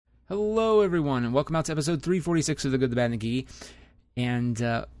Hello, everyone, and welcome out to episode 346 of The Good, the Bad, and the Geeky. And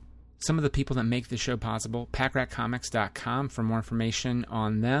some of the people that make the show possible, packratcomics.com for more information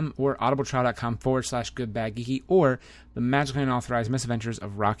on them, or audibletrial.com/goodbadgeeky, or the magically unauthorized misadventures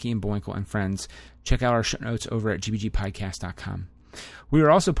of Rocky and Bullwinkle and Friends. Check out our show notes over at gbgpodcast.com. We are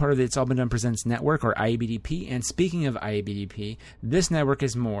also part of the It's All Been Done Presents Network, or IABDP, and speaking of IABDP, this network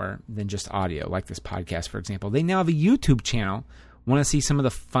is more than just audio, like this podcast, for example. They now have a YouTube channel. Want to see some of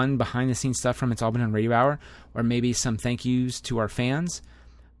the fun behind-the-scenes stuff from It's All Been Done Radio Hour, or maybe some thank yous to our fans,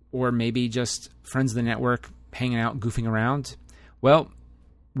 or maybe just friends of the network hanging out, goofing around? Well,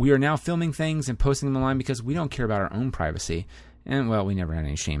 we are now filming things and posting them online because we don't care about our own privacy. And, well, we never had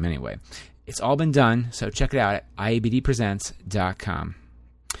any shame anyway. It's all been done, so check it out at iabdpresents.com.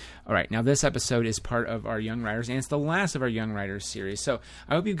 All right, now this episode is part of our Young Writers, and it's the last of our Young Writers series. So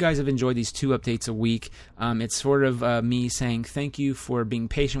I hope you guys have enjoyed these 2 updates a week. It's sort of me saying thank you for being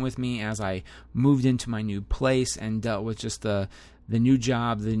patient with me as I moved into my new place and dealt with just the new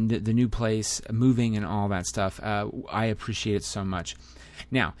job, the new place, moving and all that stuff. I appreciate it so much.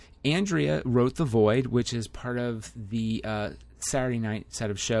 Now, Andrea wrote The Void, which is part of the Saturday night set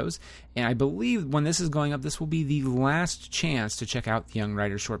of shows, and I believe when this is going up, this will be the last chance to check out the Young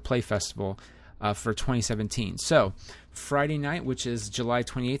Writers Short Play Festival for 2017. So Friday night, which is July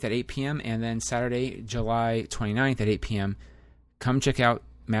 28th at 8 p.m., and then Saturday, July 29th at 8 p.m., come check out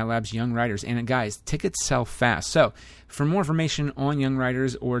Mad Lab's Young Writers. And guys, tickets sell fast. So for more information on Young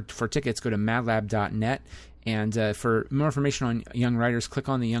Writers or for tickets, go to madlab.net. And for more information on Young Writers, click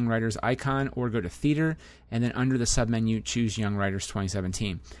on the Young Writers icon or go to Theater, and then under the submenu, choose Young Writers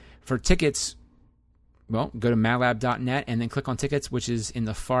 2017. For tickets, well, go to madlab.net and then click on Tickets, which is in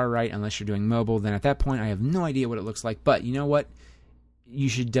the far right unless you're doing mobile. Then at that point, I have no idea what it looks like. But you know what? You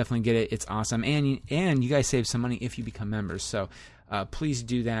should definitely get it. It's awesome. And you guys save some money if you become members. So please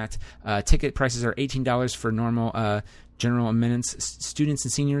do that. Ticket prices are $18 for normal general admittance, students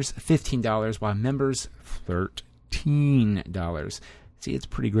and seniors $15, while members $13. See, it's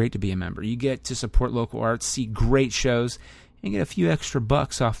pretty great to be a member. You get to support local arts, see great shows, and get a few extra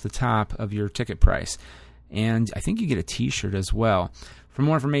bucks off the top of your ticket price. And I think you get a t-shirt as well. For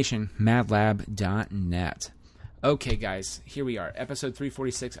more information, madlab.net. Okay, guys, here we are. Episode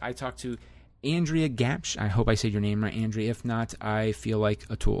 346. I talked to Andrea Gapsch. I hope I said your name right, Andrea. If not, I feel like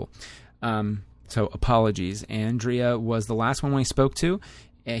a tool. So apologies. Andrea was the last one I spoke to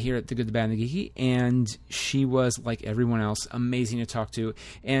here at The Good, the Bad, and the Geeky, and she was, like everyone else, amazing to talk to.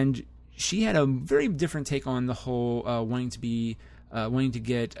 And she had a very different take on the whole wanting to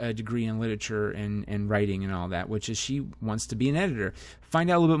get a degree in literature and writing and all that, which is she wants to be an editor. Find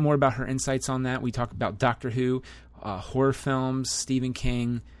out a little bit more about her insights on that. We talk about Doctor Who, horror films, Stephen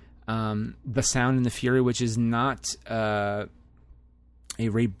King, The Sound and the Fury, which is not a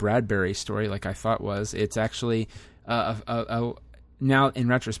Ray Bradbury story like I thought was. It's actually now in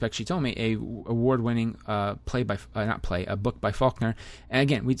retrospect, she told me a award-winning a book by Faulkner. And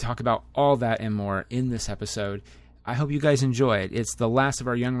again, we talk about all that and more in this episode. I hope you guys enjoy it. It's the last of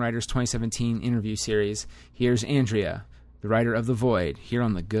our Young Writers 2017 interview series. Here's Andrea, the writer of The Void, here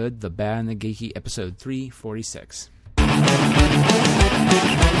on The Good, the Bad, and the Geeky, episode 346.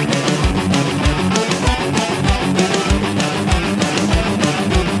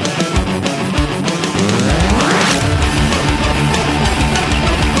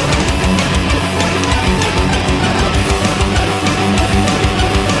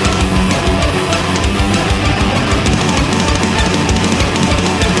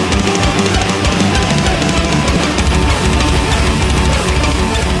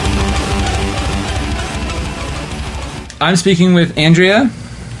 I'm speaking with Andrea,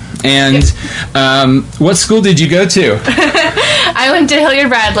 and what school did you go to? I went to Hilliard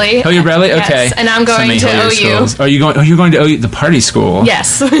Bradley. Hilliard Bradley, okay. Yes, and I'm going to OU. Schools. Are you going to OU, the party school?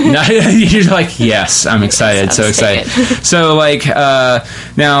 Yes. You're like, yes, I'm excited, yes, so excited. So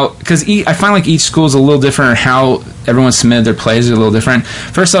now, because I find like each school is a little different, or how everyone submitted their plays are a little different.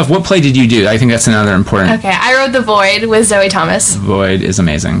 First off, what play did you do? I think that's another important. Okay, I wrote The Void with Zoe Thomas. The Void is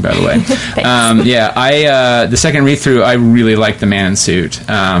amazing, by the way. Thanks. The second read through, I really liked the man in suit.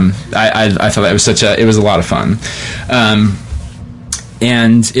 I thought that was it was a lot of fun.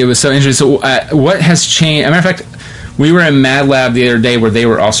 And it was so interesting. So what has changed? As a matter of fact, we were in Mad Lab the other day where they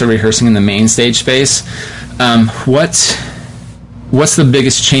were also rehearsing in the main stage space. What's the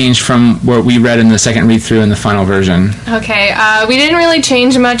biggest change from what we read in the second read-through in the final version? Okay, we didn't really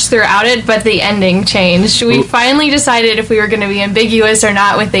change much throughout it, but the ending changed. We finally decided if we were going to be ambiguous or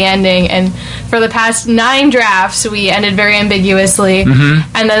not with the ending, and for the past 9 drafts, we ended very ambiguously.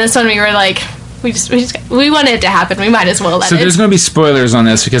 Mm-hmm. And then this one we were like, we want it to happen. We might as well let it. So there's going to be spoilers on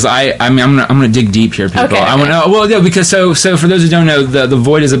this because I'm going to dig deep here, people. Okay. I want to well, yeah, because so for those who don't know, the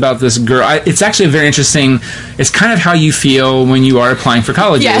Void is about this girl. It's actually a very interesting. It's kind of how you feel when you are applying for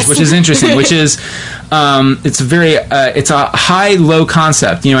colleges, Yes. which is interesting. Which is it's very it's a high-low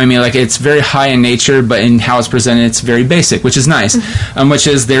concept. You know what I mean? Like it's very high in nature, but in how it's presented, it's very basic, which is nice. Which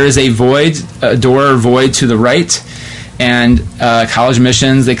is there is a void, a door or void to the right. And college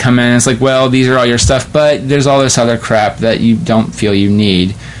admissions, they come in and it's like, well, these are all your stuff, but there's all this other crap that you don't feel you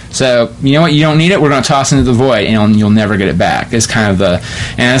need. So, you know what? You don't need it. We're going to toss into the void, and you'll never get it back. It's kind of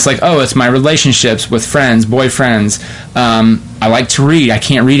and it's like, oh, it's my relationships with friends, boyfriends. I like to read. I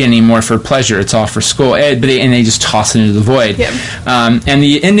can't read anymore for pleasure. It's all for school. And they just toss it into the void. Yep. And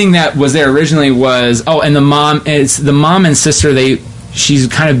the ending that was there originally was, and the mom and sister, she's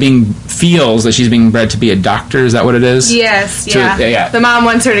kind of feels that she's being bred to be a doctor. Is that what it is? Yes, yeah. Yeah. The mom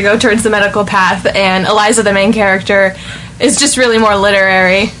wants her to go towards the medical path, and Eliza, the main character, is just really more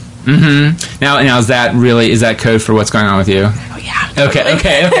literary. Mm-hmm. Now is that code for what's going on with you? Oh, yeah. Totally.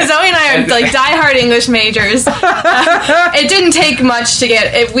 Okay. Zoe and I are like diehard English majors. It didn't take much to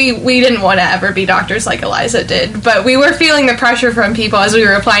get it. We didn't want to ever be doctors like Eliza did, but we were feeling the pressure from people as we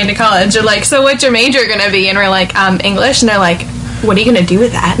were applying to college. They're like, so what's your major going to be? And we're like, English. And they're like, what are you going to do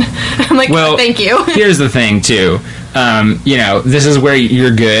with that? I'm like, well, thank you. Here's the thing, too. This is where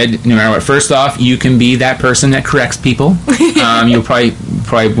you're good, no matter what. First off, you can be that person that corrects people. You'll probably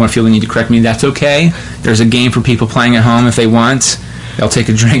want to feel the need to correct me. That's okay. There's a game for people playing at home if they want. They'll take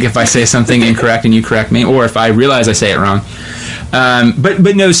a drink if I say something incorrect and you correct me, or if I realize I say it wrong.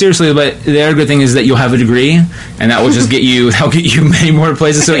 But no, seriously. But the other good thing is that you'll have a degree, and that will just get you many more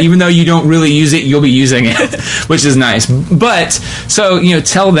places. So even though you don't really use it, you'll be using it, which is nice. But so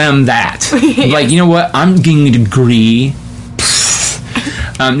tell them that, like, you know what, I'm getting a degree.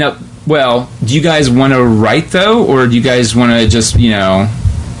 Now, well, do you guys want to write though, or do you guys want to just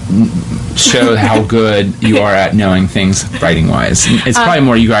show how good you are at knowing things writing wise? It's probably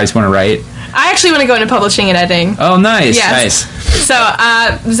more you guys want to write. I actually want to go into publishing and editing. Oh, nice. Yes. Nice.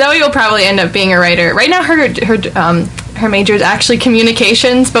 So Zoe will probably end up being a writer. Right now, her major is actually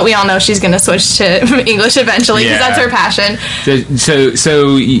communications, but we all know she's going to switch to English eventually because that's her passion.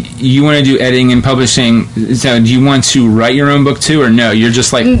 So you want to do editing and publishing. So do you want to write your own book too, or no? You're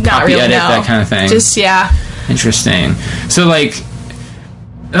just like copy edit, that kind of thing. Just Interesting. So like,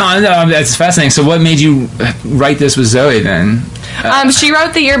 no, that's fascinating. So what made you write this with Zoe then? She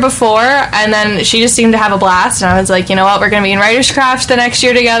wrote the year before, and then she just seemed to have a blast, and I was like, you know what, we're going to be in Writer's Craft the next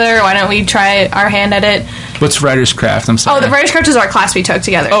year together, why don't we try our hand at it? What's Writer's Craft? I'm sorry. Oh, the Writer's Craft is our class we took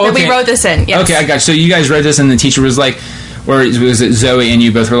together. Oh, okay. We wrote this in, yes. Okay, I got you. So you guys wrote this, and the teacher was like, or was it Zoe and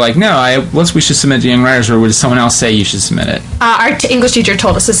you both were like, no, we should submit to Young Writers, or would someone else say you should submit it? Our English teacher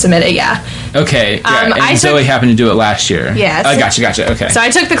told us to submit it, yeah. Okay, yeah. And Zoe happened to do it last year. Yes. Gotcha, okay. So I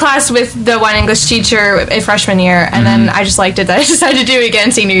took the class with the one English teacher in freshman year, and then I just liked it. I decided to do it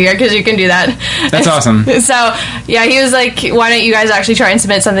again senior year, because you can do that. That's awesome. So, yeah, he was like, why don't you guys actually try and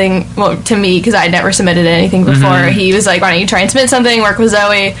submit something to me, because I had never submitted anything before. He was like, why don't you try and submit something, work with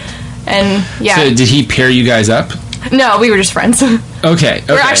Zoe, and yeah. So did he pair you guys up? No, we were just friends. Okay.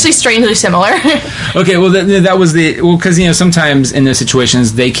 We're actually strangely similar. Okay, well, that was because, sometimes in those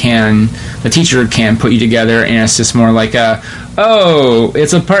situations, the teacher can put you together, and it's just more like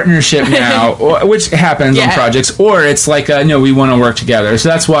it's a partnership now, which happens on projects, or it's like, no, we want to work together. So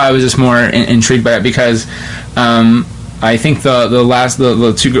that's why I was just more intrigued by it, because I think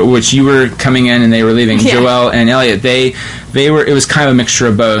the two, which you were coming in and they were leaving, Joelle and Elliot, they were, it was kind of a mixture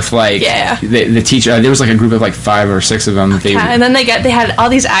of both, like, the teacher, there was like a group of like 5 or 6 of them. And then they had all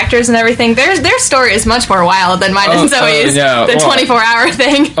these actors and everything. Their story is much more wild than mine and Zoe's, the 24-hour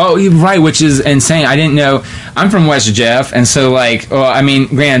thing. Oh, right, which is insane. I didn't know. I'm from West Jeff, and so like,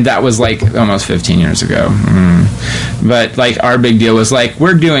 granted, that was like almost 15 years ago. But like, our big deal was like,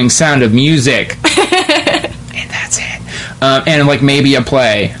 we're doing Sound of Music. And that's it. And like maybe a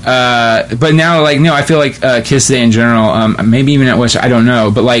play, but now like no, I feel like kids today in general, maybe even at West, I don't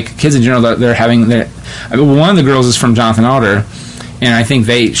know, but like kids in general, they're having one of the girls is from Jonathan Alder, and I think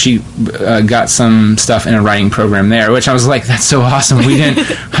she got some stuff in a writing program there, which I was like, that's so awesome. We didn't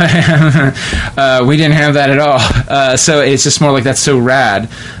we didn't have that at all. So it's just more like, that's so rad.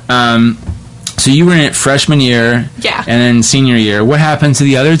 So you were in it freshman year, Yeah. and then senior year. What happened to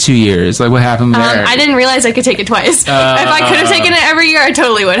the other 2 years? Like, what happened there? I didn't realize I could take it twice. If I could have taken it every year, I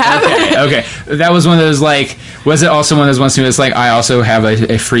totally would have. Okay. That was one of those, like, was it also one of those ones where it's like, I also have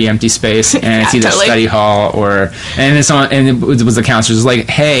a free empty space, and it's either study hall or, and it was the counselors like,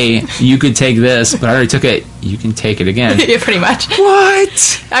 hey, you could take this, but I already took it. You can take it again. Yeah, pretty much.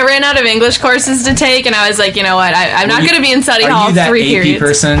 What? I ran out of English courses to take, and I was like, you know what? I'm not going to be in study hall 3 periods. Are you that AP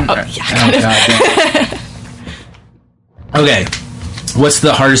person? Oh, yeah, God. Okay, what's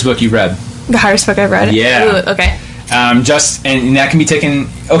the hardest book you've read? The hardest book I've read? Yeah. Ooh, okay. And that can be taken...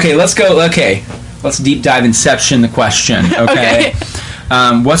 Okay, let's go... Okay, let's deep dive Inception the question, okay?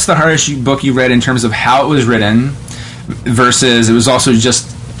 What's the hardest book you read in terms of how it was written versus it was also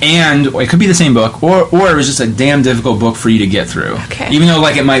just... And it could be the same book, or it was just a damn difficult book for you to get through. Okay. Even though,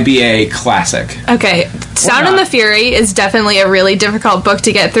 like, it might be a classic. Okay. Sound and the Fury is definitely a really difficult book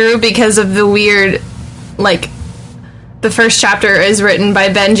to get through because of the weird, like... The first chapter is written by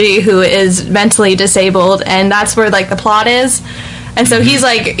Benji, who is mentally disabled, and that's where, like, the plot is. And so he's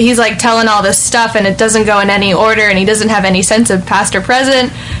like telling all this stuff, and it doesn't go in any order, and he doesn't have any sense of past or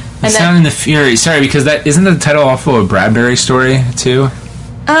present. And Sound and the Fury. Sorry, because that isn't the title also a Bradbury story too.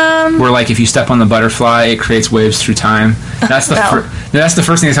 Where, like, if you step on the butterfly, it creates waves through time. That's the that's the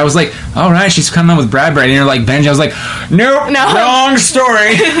first thing. I was like, all right, she's coming up with Bradbury, and you're like Benji. I was like, nope, no, wrong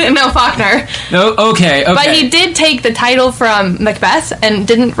story. No, Faulkner. No, okay. But he did take the title from Macbeth, and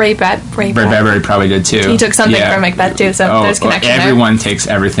didn't Ray Bradbury probably did too. He took something from Macbeth too, so there's connection. Everyone takes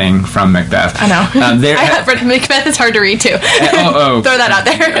everything from Macbeth. I know. Macbeth is hard to read too. Throw that out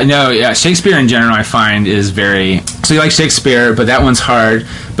there. No, yeah, Shakespeare in general I find is very. So you like Shakespeare, but that one's hard.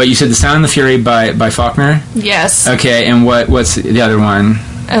 But you said The Sound and the Fury by Faulkner? Yes. Okay, and what's the other one?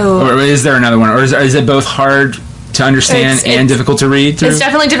 Oh. Or is there another one? Or is it both hard to understand and difficult to read through? It's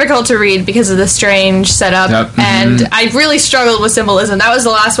definitely difficult to read because of the strange setup. Yep. Mm-hmm. And I really struggled with symbolism. That was the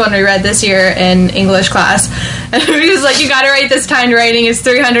last one we read this year in English class. And he was like, you gotta write this timed writing. It's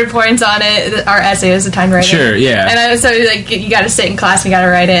 300 points on it. Our essay was a timed writing. Sure, yeah. And so like, you gotta sit in class and you gotta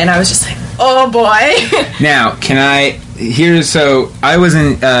write it. And I was just like, oh boy. Now, so I was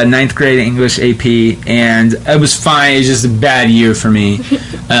in 9th grade English AP, and it was fine. It was just a bad year for me.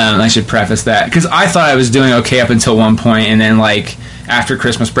 I should preface that. Because I thought I was doing okay up until one point, and then, like, after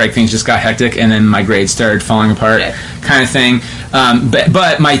Christmas break, things just got hectic, and then my grades started falling apart, kind of thing.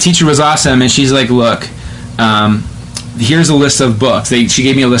 But my teacher was awesome, and she's like, look, here's a list of books. She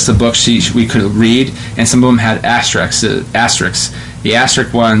gave me a list of books we could read, and some of them had asterisks. The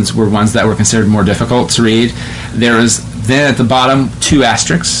asterisk ones were ones that were considered more difficult to read. There was then at the bottom 2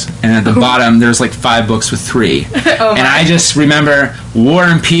 asterisks, and at the bottom there's like 5 books with 3. And I just remember War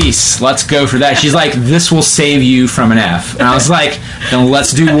and Peace. Let's go for that. She's like, this will save you from an F. And I was like, then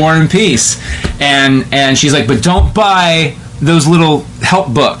let's do War and Peace. And she's like, but don't buy those little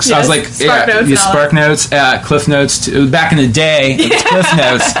help books. Yes, I was like, Spark Notes, Cliff Notes. Back in the day, it was Cliff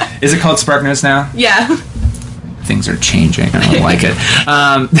Notes. Is it called Spark Notes now? Yeah. Things are changing. I don't like it.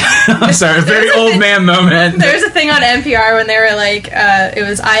 I'm sorry, a very old man moment. There was a thing on NPR when they were like, it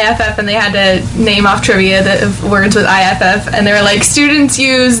was IFF, and they had to name off trivia of words with IFF, and they were like, students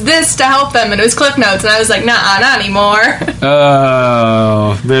use this to help them, and it was Cliff Notes, and I was like, nah, not anymore.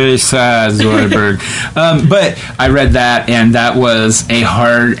 Oh, very sad, Zoidberg. But I read that, and that was a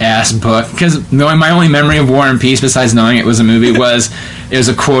hard-ass book, because my only memory of War and Peace, besides knowing it was a movie, was it was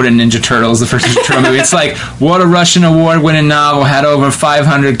a quote in Ninja Turtles, the first Ninja Turtle movie. It's like, what a Russian award-winning novel had over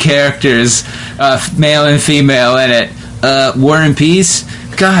 500 characters, male and female in it. War and Peace?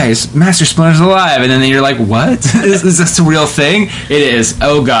 Guys, Master Splinter's alive. And then you're like, what? Is this a real thing? It is.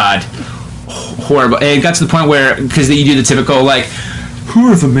 Oh, God. Horrible. And it got to the point where, because you do the typical, like, who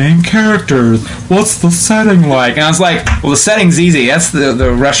are the main characters? What's the setting like? And I was like, well, the setting's easy. That's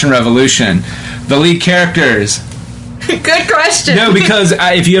the Russian Revolution. The lead characters... Good question. No, because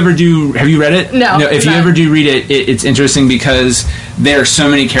if you ever do... Have you read it? No. If you ever do read it, it's interesting because there are so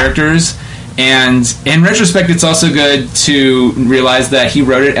many characters, and in retrospect, it's also good to realize that he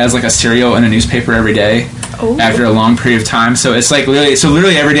wrote it as like a serial in a newspaper every day after a long period of time. So it's like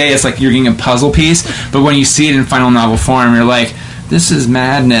literally every day it's like you're getting a puzzle piece, but when you see it in final novel form, you're like, this is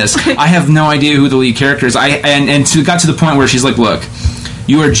madness. I have no idea who the lead character is. And it got to the point where she's like, look,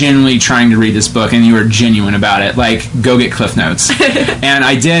 you are genuinely trying to read this book and you are genuine about it, like, go get Cliff Notes. And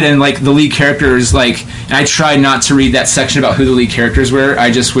I did, and, like, the lead characters, like, and I tried not to read that section about who the lead characters were.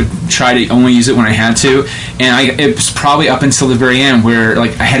 I just would try to only use it when I had to. And it was probably up until the very end where,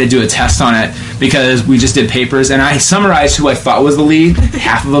 like, I had to do a test on it because we just did papers, and I summarized who I thought was the lead.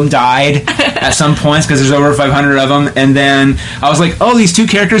 Half of them died at some points because there's over 500 of them. And then I was like, oh, these two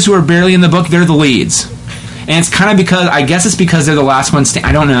characters who are barely in the book, they're the leads. And it's kind of because, I guess it's because they're the last ones.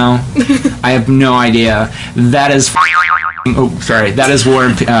 I don't know. I have no idea. That is... Oh, sorry. That is War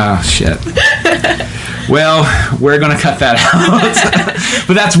and Peace. Oh, shit. Well, we're going to cut that out.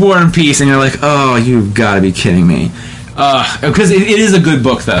 But that's War and Peace, and you're like, oh, you've got to be kidding me. Because it is a good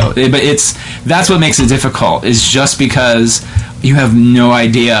book, though. But that's what makes it difficult, is just because you have no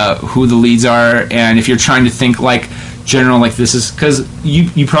idea who the leads are, and if you're trying to think, like, general, like, this is... Because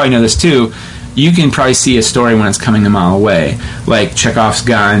you probably know this, too. You can probably see a story when it's coming a mile away. Like Chekhov's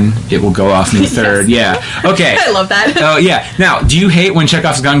gun, it will go off in the third. Yes. Yeah. Okay. I love that. Oh, yeah. Now, do you hate when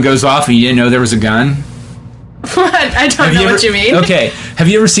Chekhov's gun goes off and you didn't know there was a gun? What? I don't know what you mean. Okay. Have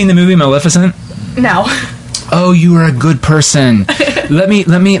you ever seen the movie Maleficent? No. Oh, you are a good person. Let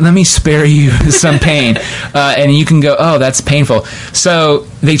me spare you some pain, and you can go, oh, that's painful. So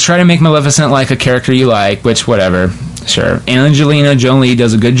they try to make Maleficent like a character you like, which whatever, sure. Angelina Jolie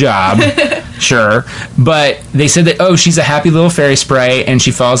does a good job, sure. But they said that, oh, she's a happy little fairy sprite, and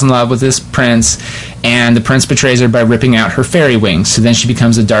she falls in love with this prince, and the prince betrays her by ripping out her fairy wings. So then she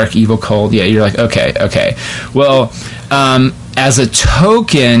becomes a dark, evil, cold. Yeah, you're like, okay. Well, as a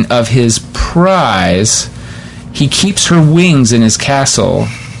token of his prize, he keeps her wings in his castle,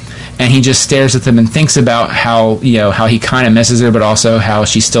 and he just stares at them and thinks about how he kind of misses her, but also how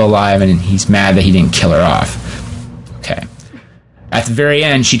she's still alive, and he's mad that he didn't kill her off. Okay. At the very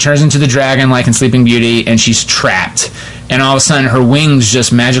end, she turns into the dragon like in Sleeping Beauty, and she's trapped. And all of a sudden, her wings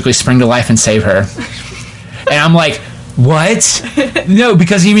just magically spring to life and save her. And I'm like, what? No,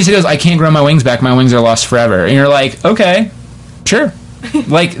 because he immediately goes, I can't grow my wings back. My wings are lost forever. And you're like, okay, sure.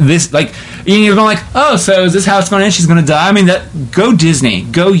 Like this, like, and you're going like, oh, so is this how it's going to end? She's going to die? I mean, go Disney,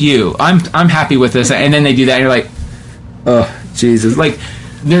 go you. I'm happy with this. And then they do that, and you're like, oh, Jesus. Like,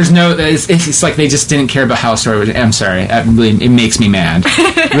 there's no, it's like they just didn't care about how a story was. I'm sorry, it makes me mad.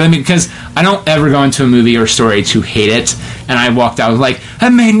 Really, because I don't ever go into a movie or story to hate it, and I walked out like,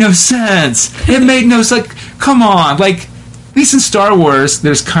 that made no sense. It made no sense. Like, come on. Like, at least in Star Wars,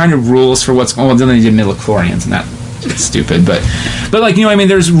 there's kind of rules for what's going on. Well, then they did midichlorians, and it's stupid, but like, you know what I mean,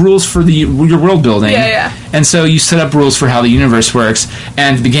 there's rules for your world building. Yeah. And so you set up rules for how the universe works. And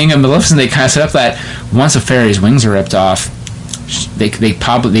at the beginning of Maleficent, they kind of set up that once a fairy's wings are ripped off, they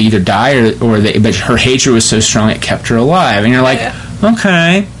either die but her hatred was so strong it kept her alive. And you're like,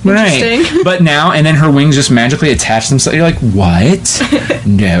 okay, right. But now, and then her wings just magically attach themselves. You're like, what?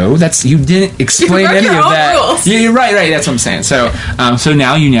 No, you didn't explain any of that. Rules. Yeah, you're right. That's what I'm saying. So, so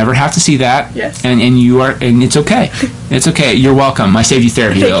now you never have to see that. Yes. And it's okay. It's okay. You're welcome. I saved you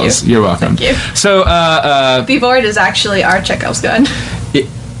therapy bills. You're welcome. Thank you. So, the void is actually our Chekhov's gun.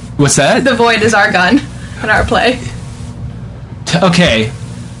 What's that? The void is our gun in our play. Okay,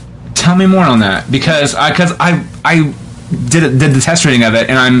 tell me more on that, because I did the test reading of it,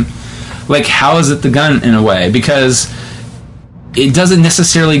 and I'm like, how is it the gun in a way? Because it doesn't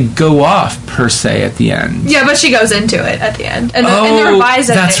necessarily go off per se at the end. Yeah, but she goes into it at the end, and the revised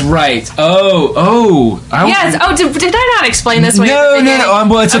ending. That's right. Yes. Oh, did I not explain this way? No.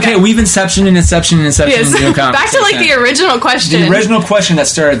 Well, it's okay. We've Inception. Yes. Back to like the original question. The original question that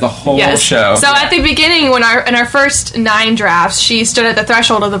started the whole show. So at the beginning, in our first 9 drafts, she stood at the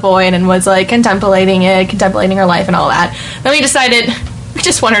threshold of the void and was like contemplating her life and all that. Then we decided we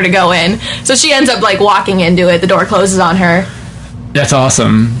just want her to go in, so she ends up like walking into it. The door closes on her. That's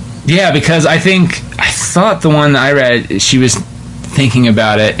awesome. Yeah, because I thought the one that I read, she was thinking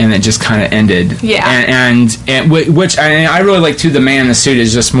about it, and it just kind of ended. Yeah. And which I really like, too, the man in the suit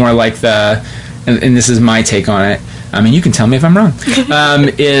is just more like and this is my take on it. I mean, you can tell me if I'm wrong. He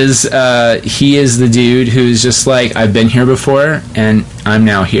is the dude who's just like, I've been here before, and I'm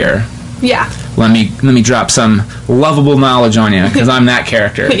now here. Yeah. Let me drop some lovable knowledge on you, because I'm that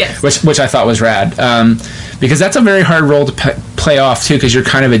character. Yes. Which I thought was rad. Because that's a very hard role to play off, too, because you're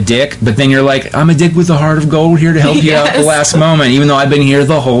kind of a dick, but then you're like, I'm a dick with a heart of gold here to help you out at the last moment, even though I've been here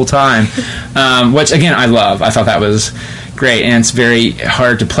the whole time. Which, again, I love. I thought that was great, and it's very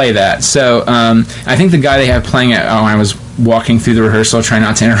hard to play that. So I think the guy they have playing it, I was walking through the rehearsal, trying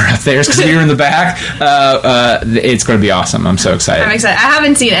not to interrupt theirs because we were in the back. It's going to be awesome. I'm so excited. I'm excited. I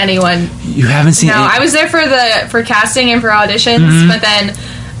haven't seen anyone. You haven't seen? No, I was there for casting and for auditions, but then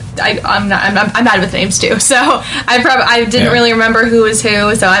I'm bad with names too, so I didn't really remember who was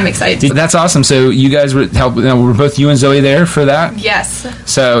who, so I'm excited. That's awesome. So you guys were both you and Zoe there for that? Yes.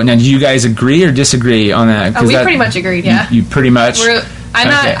 So now, did you guys agree or disagree on that? We pretty much agreed. Yeah. You pretty much.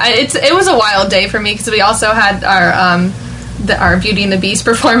 It was a wild day for me because we also had our Beauty and the Beast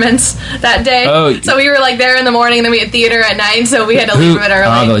performance that day. Oh, so we were like there in the morning, and then we had theater at night, so we had to leave a bit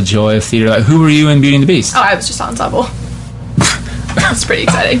early. Oh, the joy of theater! Like, who were you in Beauty and the Beast? Oh, I was just ensemble. It's pretty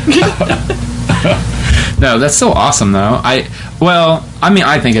exciting. No, that's so awesome, though. I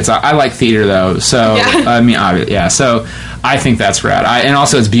think I like theater, though. So yeah. So I think that's rad. And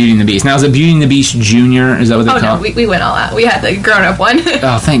also, it's Beauty and the Beast. Now, is it Beauty and the Beast Junior? Is that what they call it? No, we went all out. We had the grown-up one.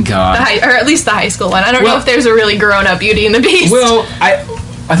 Oh, thank God. Or at least the high school one. I don't know if there's a really grown-up Beauty and the Beast. Well, I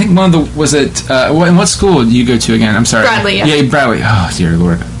think one of the was it. In what school do you go to again? I'm sorry. Bradley. Yeah, Bradley. Oh, dear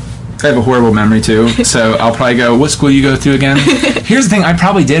Lord. I have a horrible memory, too, so I'll probably go, what school you go to again? Here's the thing, I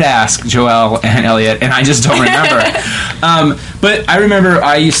probably did ask Joelle and Elliot, and I just don't remember. But I remember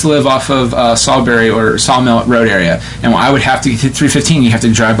I used to live off of Salisbury or Sawmill Road area, and I would have to get to 315, you have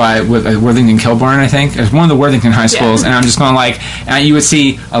to drive by with Worthington Kilbourne, I think. It was one of the Worthington high schools, and I'm just going like, and you would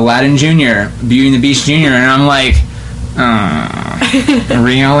see Aladdin Jr., Beauty and the Beast Jr., and I'm like,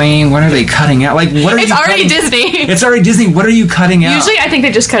 really? What are they cutting out? Like, what are It's already Disney. It's already Disney. What are you cutting out? Usually, I think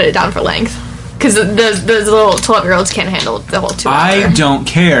they just cut it down for length because those little 12-year-olds can't handle the whole 2 hour. I don't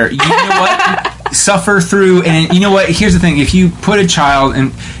care. You know what? Suffer through, and you know what? Here's the thing: if you put a child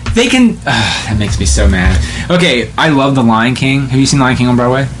and they can, that makes me so mad. Okay, I love The Lion King. Have you seen Lion King on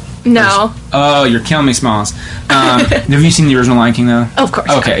Broadway? No. Oh, you're killing me, Smalls. Have you seen the original Lion King though? Of course.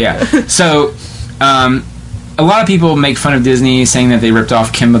 Okay, yeah. So, a lot of people make fun of Disney, saying that they ripped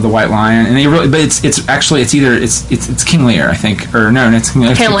off Kimba the White Lion, and but it's actually it's King Lear, I think, or no, it's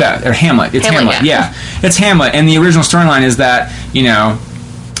Hamlet. Or Hamlet. It's Hamlet. Yeah, it's Hamlet, and the original storyline is that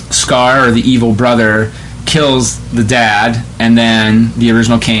Scar, or the evil brother, kills the dad, and then the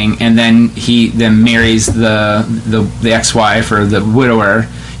original king, and then he then marries the ex-wife or the widower.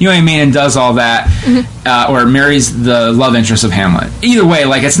 You know what I mean? And does all that, or marries the love interest of Hamlet. Either way,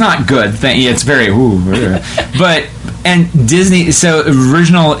 like, it's not good. It's very, but, and Disney, so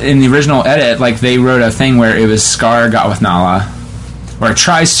in the original edit, like, they wrote a thing where it was Scar got with Nala, or it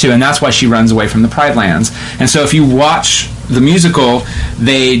tries to, and that's why she runs away from the Pride Lands. And so if you watch the musical,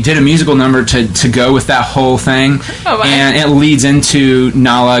 they did a musical number to go with that whole thing, and it leads into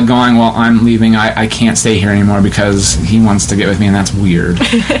Nala going, well, I'm leaving, I can't stay here anymore because he wants to get with me, and that's weird.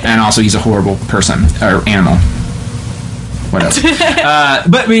 And also, he's a horrible person, or animal. Whatever.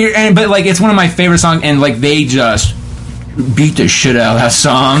 But like, it's one of my favorite songs, and like, they just beat the shit out of that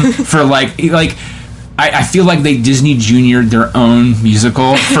song for like I feel like they Disney Junior'd their own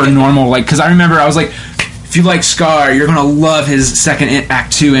musical for normal, like, because I remember I was like, if you like Scar, you're gonna love his second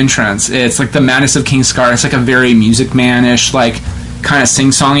Act 2 entrance. It's like the Madness of King Scar. It's like a very Music Man-ish, like, kind of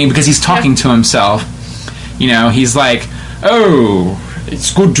sing-songy, because he's talking to himself. He's like, oh,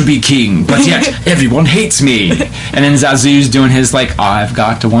 it's good to be king, but yet everyone hates me. And then Zazu's doing his, like, I've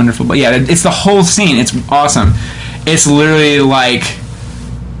got a wonderful... But yeah, it's the whole scene. It's awesome. It's literally like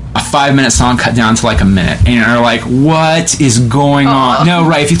a 5-minute song cut down to like a minute, and you're like, what is going on? No,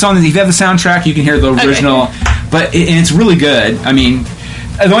 right, if you have the soundtrack, you can hear the original, but and it's really good. I mean,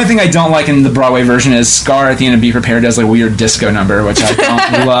 the only thing I don't like in the Broadway version is Scar at the end of Be Prepared does like a weird disco number, which I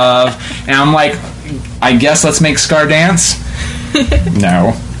don't love, and I'm like, I guess let's make Scar dance.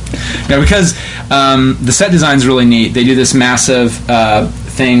 No, because the set design is really neat. They do this massive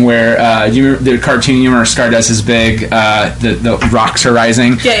thing where the cartoon humor, Scar does his big the rocks are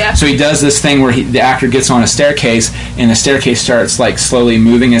rising. Yeah. So he does this thing where the actor gets on a staircase, and the staircase starts like slowly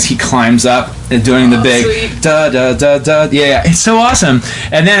moving as he climbs up and doing the big sweet. Da da da da. Yeah, it's so awesome.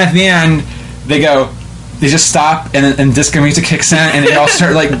 And then at the end, they just stop, and disco music kicks in, and they all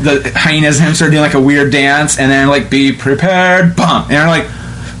start, like, the hyenas and him start doing like a weird dance, and then like, be prepared, bump, and they're like.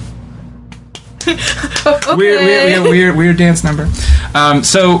 Okay. Weird dance number.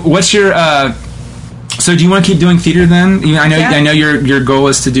 So what's your so do you want to keep doing theater then? I know your goal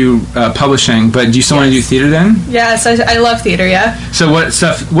is to do publishing, but do you still want to do theater then? Yes, I love theater. Yeah. So what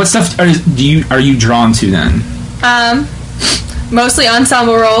stuff are you drawn to then? Mostly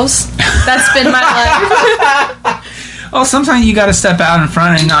ensemble roles. That's been my life. Well, sometimes you got to step out in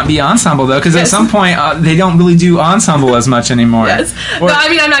front and not be ensemble, though, because at some point they don't really do ensemble as much anymore. Yes. No, I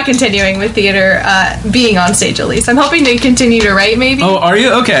mean, I'm not continuing with theater, being on stage at least. I'm hoping to continue to write, maybe. Oh, are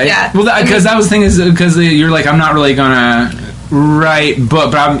you? Okay. Yeah. Well, because that was the thing, is because you're like, I'm not really going to write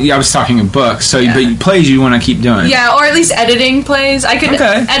book, but I was talking of books, so but plays you want to keep doing. Yeah, or at least editing plays. I could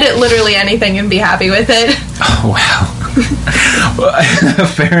edit literally anything and be happy with it. Oh, wow.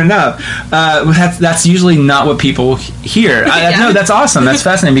 Fair enough. That's usually not what people hear. No, that's awesome. That's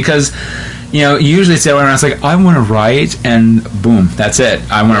fascinating because, usually it's the other way around. It's like, I want to write, and boom, that's it.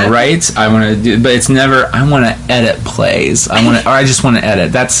 I want to write. I want to do, but it's never. I want to edit plays. Or I just want to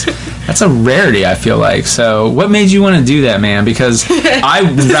edit. That's a rarity. I feel like. So, what made you want to do that, man? Because I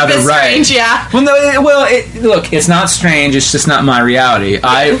would rather write. Strange, yeah. Well, no. Look, it's not strange. It's just not my reality.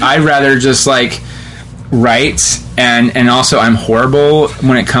 I rather just write, and also I'm horrible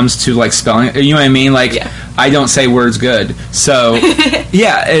when it comes to spelling. You know what I mean? I don't say words good. So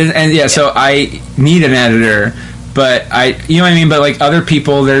so I need an editor, but you know what I mean? But other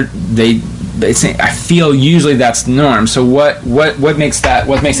people, I feel usually that's the norm. So what makes that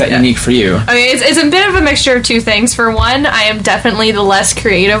unique for you? Okay, it's a bit of a mixture of two things. For one, I am definitely the less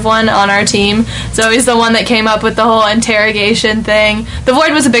creative one on our team. It's always the one that came up with the whole interrogation thing. The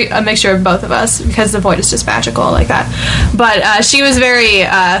Void was a mixture of both of us because the Void is just magical like that. But she was very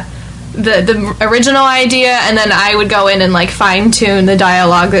the original idea, and then I would go in and fine tune the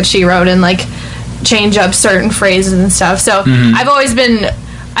dialogue that she wrote and change up certain phrases and stuff. So I've always been.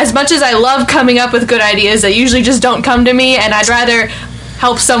 As much as I love coming up with good ideas, they usually just don't come to me, and I'd rather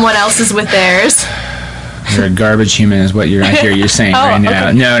help someone else's with theirs. You're a garbage human is what you're saying right now.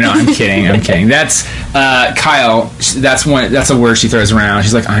 Okay. No, I'm kidding. That's Kyle. That's a word she throws around.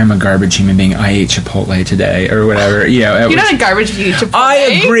 She's like, I am a garbage human being. I ate Chipotle today or whatever. You're not a garbage if you eat Chipotle. I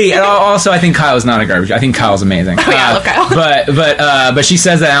agree. And also, I think Kyle's not a garbage. I think Kyle's amazing. Oh yeah, I love Kyle. But she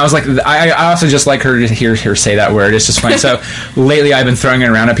says that, and I was like, I also just like her to hear her say that word. It's just funny. So lately, I've been throwing it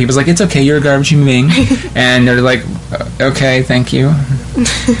around at people. It's like, it's okay. You're a garbage human being, and they're like, okay, thank you.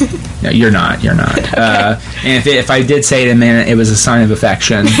 No, you're not. Okay. And if I did say it, man, it was a sign of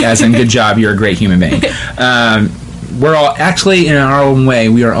affection, as in, good job, you're a great human being. We're all, actually, in our own way,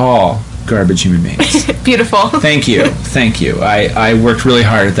 we are all garbage human beings. Beautiful. Thank you. I worked really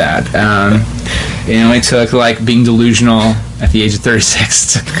hard at that. It only took being delusional at the age of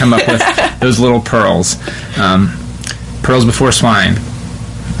 36 to come up with those little pearls. Pearls before swine.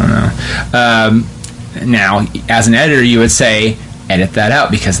 I don't know. Now, as an editor, you would say, edit that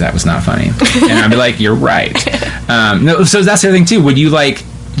out because that was not funny. And I'd be like, you're right. No, so that's the other thing too. Would you want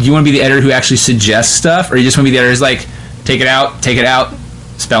to be the editor who actually suggests stuff, or you just want to be the editor who's take it out,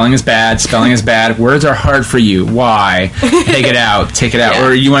 spelling is bad, words are hard for you, why? Take it out. Yeah.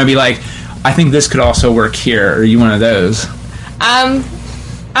 Or you want to be I think this could also work here, or are you one of those?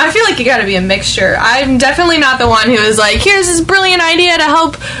 I feel like you gotta be a mixture. I'm definitely not the one who is here's this brilliant idea to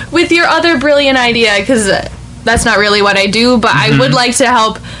help with your other brilliant idea, because that's not really what I do, but I would like to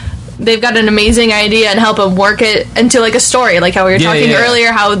help. They've got an amazing idea and help them work it into a story, how we were talking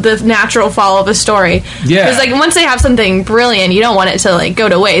earlier, how the natural fall of a story. Yeah. Because once they have something brilliant, you don't want it to go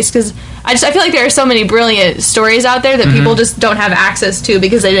to waste. Because I feel like there are so many brilliant stories out there that people just don't have access to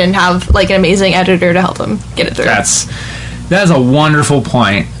because they didn't have an amazing editor to help them get it through. That is a wonderful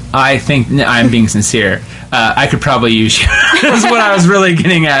point. I think I'm being sincere. I could probably use you. That's what I was really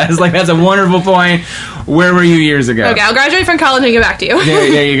getting at. It's that's a wonderful point. Where were you years ago? Okay, I'll graduate from college and get back to you.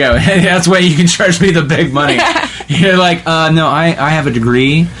 There you go. That's why you can charge me the big money. You're no, I have a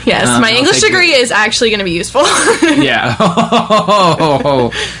degree. Yes, my English degree is actually going to be useful. Yeah.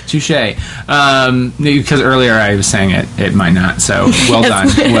 Touche. Because earlier I was saying it might not. So well done.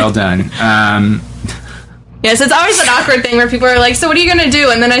 Well done. Yes, it's always an awkward thing where people are so what are you going to do?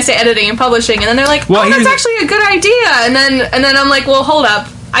 And then I say editing and publishing, and then they're well, that's actually a good idea. And then I'm well, hold up.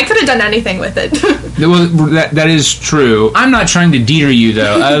 I could have done anything with it. Well, that is true. I'm not trying to deter you,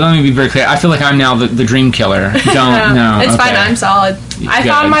 though. Let me be very clear. I feel like I'm now the dream killer. No. It's fine. I'm solid. I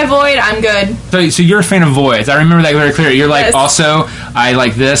found my void. I'm good. So you're a fan of voids. I remember that very clearly. You're yes. Also, I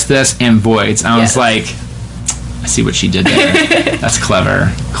like this, and voids. I was I see what she did there. That's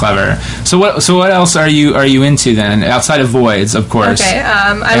clever. So what else are you into then outside of voids, of course? Okay,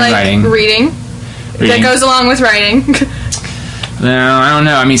 I like reading. That goes along with writing. No, I don't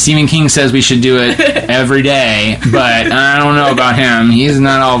know. I mean, Stephen King says we should do it every day, but I don't know about him. He's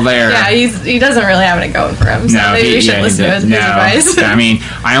not all there. Yeah, he doesn't really have it going for him. So maybe we should listen to his advice. I mean,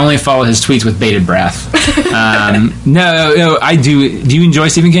 I only follow his tweets with bated breath. No, I do. Do you enjoy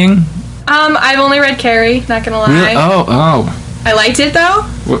Stephen King? I've only read Carrie, not gonna lie. Really? Oh. I liked it, though.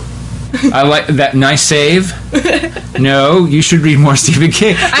 I like that. Nice save. No, you should read more Stephen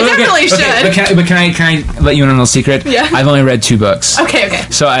King. I definitely should. But can I let you in on a little secret? Yeah. I've only read 2 books. Okay.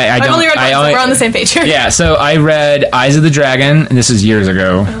 So I've only read 1, so we're on the same page here. Yeah, so I read Eyes of the Dragon, and this is years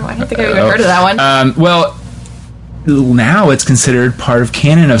ago. Oh, I don't think I've even heard of that one. Well, now it's considered part of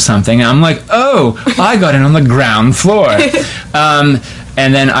canon of something. And I'm I got it on the ground floor.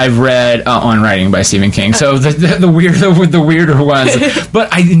 And then I've read On Writing by Stephen King. So the weirder ones.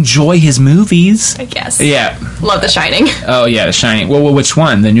 But I enjoy his movies. I guess. Yeah. Love The Shining. Oh, yeah, The Shining. Well, which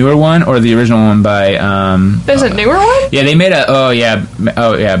one? The newer one or the original one by... There's a newer one? Yeah, they made a... Oh, yeah,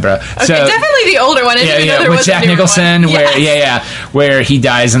 bro. Okay, so, definitely the older one. with Jack Nicholson, where he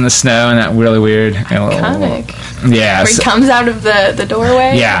dies in the snow and that really weird... Iconic. Yeah. Where he comes out of the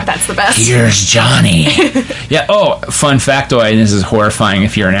doorway. Yeah. That's the best. Here's Johnny. Yeah. Oh, fun factoid, and this is horrifying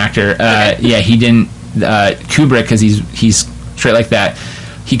if you're an actor. Yeah, he didn't... Kubrick, because he's straight like that,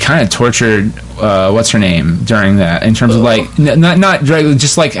 he kind of tortured what's her name during that, in terms of like not directly,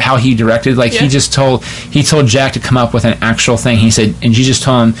 just like how he directed, like he told Jack to come up with an actual thing. He said, and she just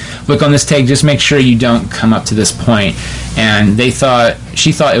told him, look, on this take, just make sure you don't come up to this point. And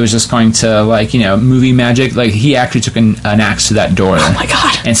she thought it was just going to, like, movie magic. Like, he actually took an axe to that door. Oh my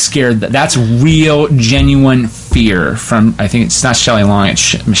god. And scared that's real, genuine fear from, I think it's not Shelley Long,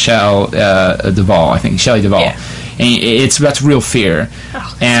 it's Michelle Duvall, I think Shelley Duvall. Yeah. And that's real fear.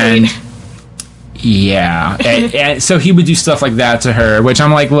 Oh, and sweet. Yeah, and so he would do stuff like that to her, which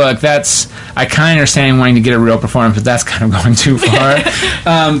I'm like, look, I kind of understand wanting to get a real performance, but that's kind of going too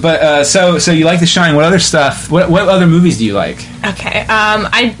far. So you like The Shining. What other stuff? What other movies do you like? Okay,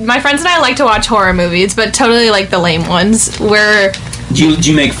 my friends and I like to watch horror movies, but totally like the lame ones. Where do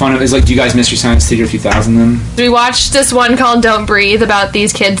you make fun of? Is like, do you guys Mystery Science Theater 2000 then? We watched this one called Don't Breathe about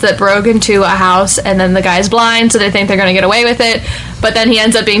these kids that broke into a house, and then the guy's blind, so they think they're going to get away with it. But then he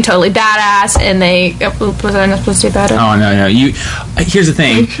ends up being totally badass, and was I not supposed to say badass? Oh, no. Here's the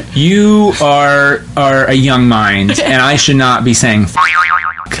thing. You are a young mind, and I should not be saying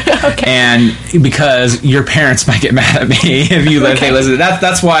okay. And because your parents might get mad at me if you let they listen.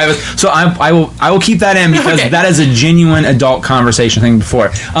 That's why I will keep that in, because that is a genuine adult conversation thing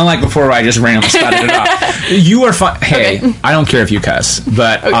unlike before where I just randomly spouted it off. You are fine. Hey, I don't care if you cuss,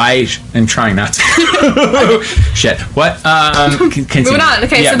 but I am trying not to. Shit. What? Continue. Moving on.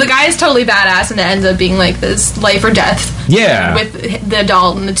 Okay, so the guy is totally badass, and it ends up being like this life or death. Yeah. With the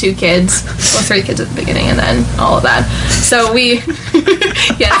adult and the two kids. Well, 3 kids at the beginning, and then all of that. So we...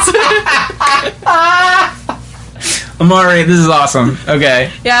 Yes. Amari, this is awesome.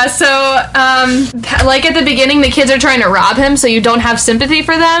 Okay. Yeah, so, like at the beginning, the kids are trying to rob him, so you don't have sympathy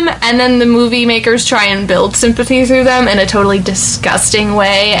for them, and then the movie makers try and build sympathy through them in a totally disgusting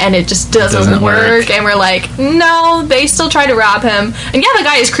way, and it just doesn't work, and we're like, no, they still try to rob him. And yeah, the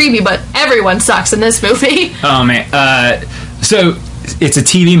guy is creepy, but everyone sucks in this movie. Oh, man. So... It's a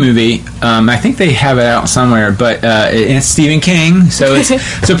TV movie. I think they have it out somewhere, but it's Stephen King. So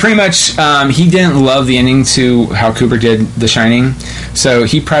pretty much he didn't love the ending to how Kubrick did The Shining. So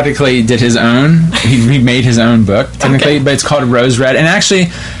he practically did his own. He made his own book technically, but it's called Rose Red. And actually,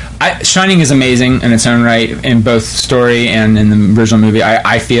 Shining is amazing in its own right, in both story and in the original movie.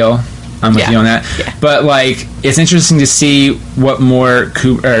 I feel. I'm with you on that. Yeah. But, like, it's interesting to see what more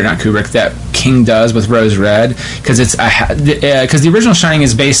that King does with Rose Red, because because the original Shining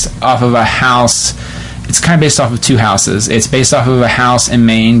is based off of a house. It's kind of based off of 2 houses. It's based off of a house in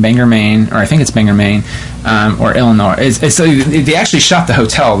Maine, Bangor, Maine, or I think it's Bangor, Maine, or Illinois. They actually shot the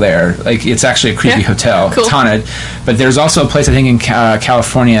hotel there. Like, it's actually a creepy hotel. Cool. It's haunted. But there's also a place, I think, in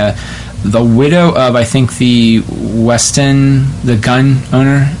California. The widow of, I think, the gun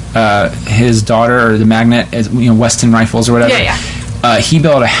owner, his daughter, or the magnate, Weston Rifles or whatever. Yeah. He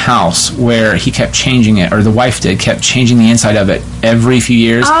built a house where he kept changing it, or the wife kept changing the inside of it every few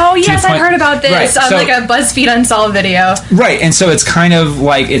years. Oh, yes, I've heard about this. Right, like a BuzzFeed Unsolved video. Right, and so it's kind of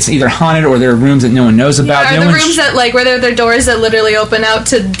like it's either haunted or there are rooms that no one knows about. Yeah, rooms that, like, where there are doors that literally open out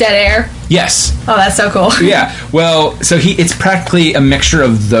to dead air. Yes. Oh, that's so cool. Yeah. Well, so it's practically a mixture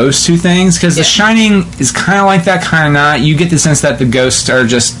of those two things, because The Shining is kind of like that, kind of not. You get the sense that the ghosts are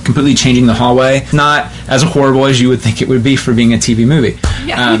just completely changing the hallway. Not as horrible as you would think it would be for being a TV movie.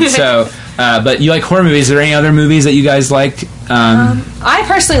 Yeah. But you like horror movies. Are there any other movies that you guys liked? I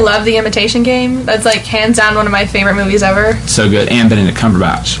personally love The Imitation Game. That's, like, hands down one of my favorite movies ever. So good. And Benedict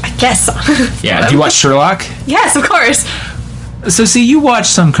Cumberbatch. I guess so. Yeah. Do you watch Sherlock? Yes, of course. So, see, you watch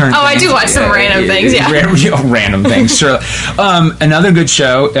some current things. I do watch some random things, yeah. Random things, sure. Another good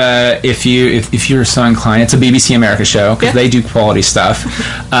show, if you're so inclined, it's a BBC America show, because they do quality stuff,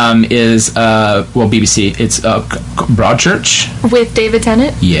 is, BBC, it's Broadchurch. With David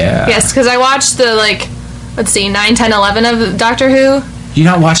Tennant? Yeah. Yes, because I watched the, 9, 10, 11 of Doctor Who. You're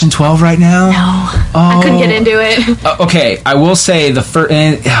not watching 12 right now? No. I couldn't get into it. Okay, I will say the first...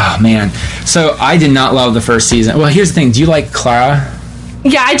 Oh, man. So, I did not love the first season. Well, here's the thing. Do you like Clara?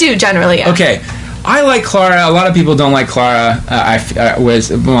 Yeah, I do, generally, yeah. Okay. I like Clara. A lot of people don't like Clara. I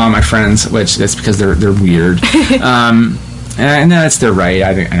was one of my friends, which that's because they're weird. No, that's their right.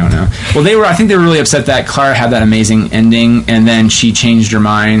 I don't know. Well, I think they were really upset that Clara had that amazing ending, and then she changed her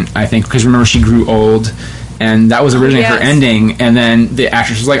mind, I think, because remember, she grew old, and that was originally her ending, and then the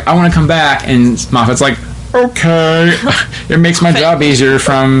actress was like, I want to come back, and Moffat's like, okay, it makes my job easier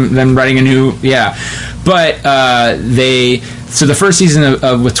from them writing a new, But so the first season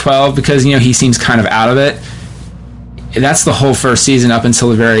of with 12, because, he seems kind of out of it, that's the whole first season up until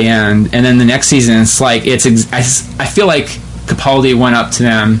the very end, and then the next season it's like I feel like Capaldi went up to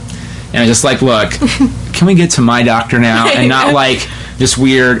them and was just like, look, can we get to my doctor now, and not like this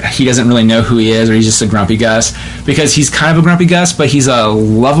weird, he doesn't really know who he is, or he's just a grumpy Gus, because he's kind of a grumpy Gus, but he's a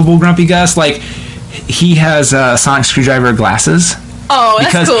lovable grumpy Gus. Like, he has sonic screwdriver glasses. Oh,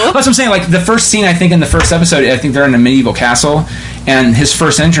 that's cool. That's what I'm saying. Like, the first scene, I think, in the first episode, I think they're in a medieval castle, and his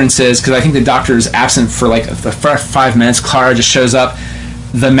first entrance is, because I think the doctor is absent for, like, the first 5 minutes, Clara just shows up.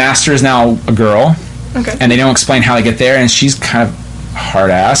 The master is now a girl, and they don't explain how they get there, and she's kind of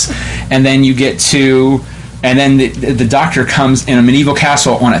hard-ass. And then you get to... And then the doctor comes in a medieval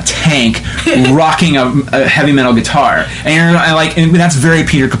castle on a tank, rocking a heavy metal guitar, and that's very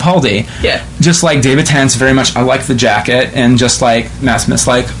Peter Capaldi. Yeah. Just like David Tennant's very much. I like the jacket, and just like Matt Smith's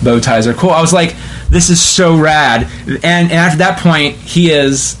like bow ties are cool. I was like, this is so rad. And after that point, he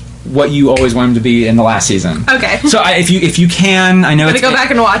is what you always want him to be in the last season. Okay. So if you can, I know I'm gonna go back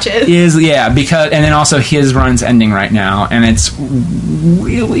and watch it. Because and then also his run's ending right now, and it's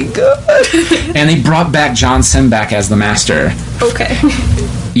really good. And they brought back John Simback as the master. Okay.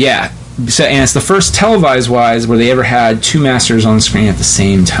 Yeah. So, and it's the first televised wise where they ever had two masters on screen at the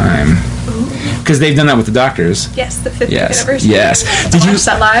same time. Because they've done that with the Doctors. Yes, the 50th anniversary. Yes. Did you watch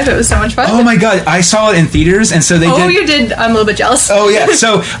that live? It was so much fun. Oh my god, I saw it in theaters, and so they did... Oh, you did? I'm a little bit jealous. Oh yeah,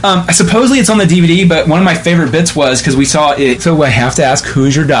 so supposedly it's on the DVD, but one of my favorite bits was, because we saw it, so I have to ask,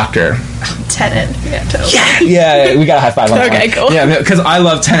 who's your doctor? Tennant. Yeah, totally. Yeah, we got a high five on that. Okay, cool. Yeah, because I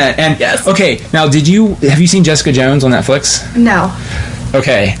love Tennant. And, yes. Okay, now have you seen Jessica Jones on Netflix? No.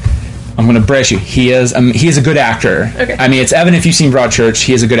 Okay. I'm going to brace you. He is a good actor. Okay. I mean, it's evident if you've seen Broadchurch,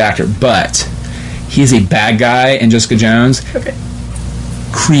 he is a good actor, but he's a bad guy in Jessica Jones. Okay.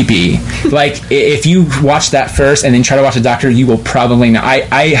 Creepy. Like, if you watch that first and then try to watch a doctor, you will probably not.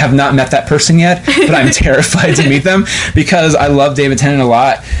 I have not met that person yet, but I'm terrified to meet them because I love David Tennant a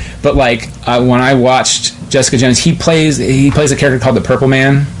lot. But like when I watched Jessica Jones, he plays a character called the Purple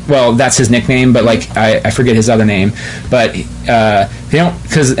Man. Well, that's his nickname, but like I forget his other name. But they don't,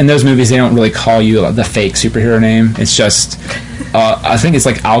 because in those movies they don't really call you the fake superhero name. It's just I think it's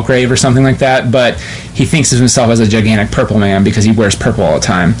like Algrave or something like that. But he thinks of himself as a gigantic purple man because he wears purple all the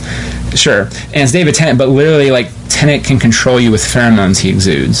time. Sure, and it's David Tennant, but literally like Tennant can control you with pheromones he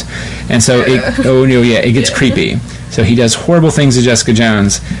exudes, and so it gets creepy. So he does horrible things to Jessica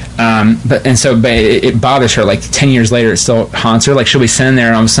Jones, but it bothers her. Like 10 years later, it still haunts her. Like she'll be sitting there,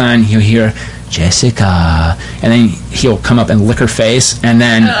 and all of a sudden you'll hear Jessica, and then he'll come up and lick her face, and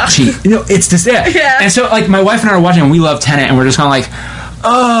then it's just it. Yeah. And so like my wife and I are watching, and we love Tennant, and we're just kind of like,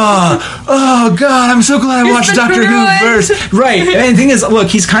 oh God, I'm so glad I watched Doctor Who first. Right. And the thing is, look,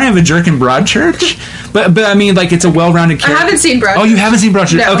 he's kind of a jerk in Broadchurch, but I mean, like, it's a well-rounded character. I haven't seen Broadchurch. Oh, you haven't seen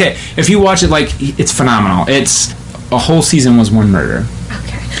Broadchurch? No. Okay. If you watch it, like, it's phenomenal. It's a whole season was one murder.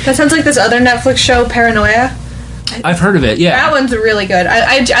 Okay. That sounds like this other Netflix show, Paranoia. I've heard of it, yeah. That one's really good.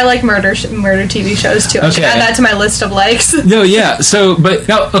 I like murder TV shows, too. I should add that to my list of likes. No, yeah. So,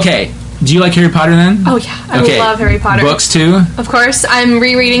 okay. Do you like Harry Potter then? Oh yeah, I love Harry Potter. Books too? Of course, I'm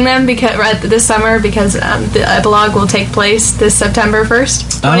rereading them this summer because the epilogue will take place this September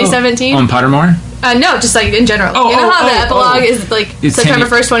 1st, 2017. On Pottermore? No, just like in general. You know how the epilogue is like it's September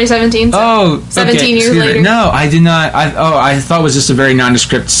 1st, 2017? So 17 years later? No, I did not. I thought it was just a very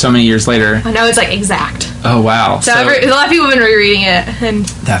nondescript so many years later. I know, it's like exact. Oh, wow. So a lot of people have been rereading it. And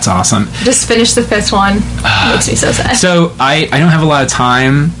that's awesome. Just finished the 5th one. It makes me so sad. So I don't have a lot of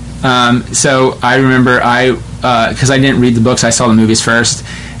time. So I remember because I didn't read the books, I saw the movies first.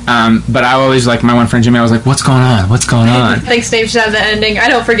 But I always, like, my one friend Jimmy, I was like, what's going on? What's going on? I think Snape should have the ending. I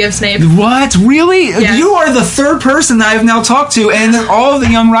don't forgive Snape. What? Really? Yes. You are the third person that I've now talked to, and all of the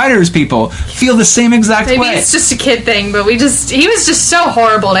young writers people feel the same exact way. Maybe it's just a kid thing, but he was just so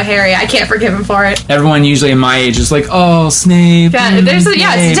horrible to Harry. I can't forgive him for it. Everyone usually in my age is like, oh, Snape. Yeah, it's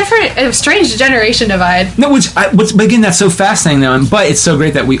a different, strange generation divide. No, but again, that's so fascinating, though, but it's so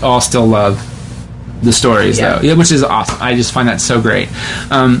great that we all still love the stories, though, which is awesome. I just find that so great.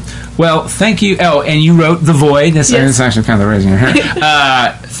 Well, thank you. Oh, and you wrote The Void. That's actually kind of the reason you're here.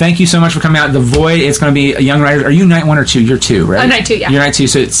 Thank you so much for coming out. The Void, it's going to be a young writer. Are you night 1 or 2? You're 2, right? Night 2, yeah. You're night 2.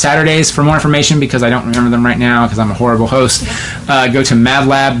 So it's Saturdays. For more information, because I don't remember them right now because I'm a horrible host, go to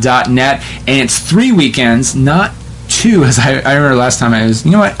madlab.net. And it's 3 weekends, not 2, as I remember last time, I was, you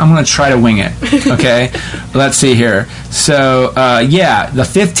know what, I'm going to try to wing it. Okay? Let's see here. So, the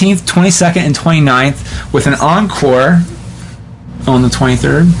 15th, 22nd, and 29th with an encore on the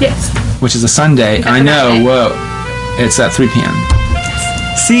 23rd. Yes. Which is a Sunday. I know, whoa. It's at 3 p.m.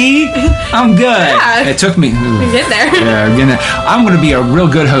 See? I'm good. Yeah. It took me... You're getting there. Yeah, I'm getting there. I'm going to be a real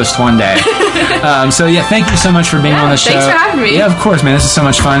good host one day. Thank you so much for being on the show. Thanks for having me. Yeah, of course, man. This is so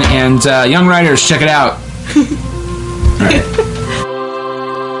much fun. And young writers, check it out. All right.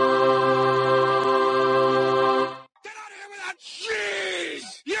 Get out of here without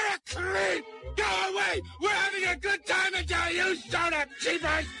cheese! You're a creep! Go away! We're having a good time until you showed up,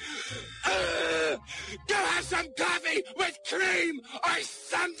 cheapers! Go have some coffee with cream or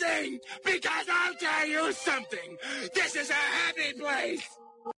something! Because I'll tell you something! This is a happy place!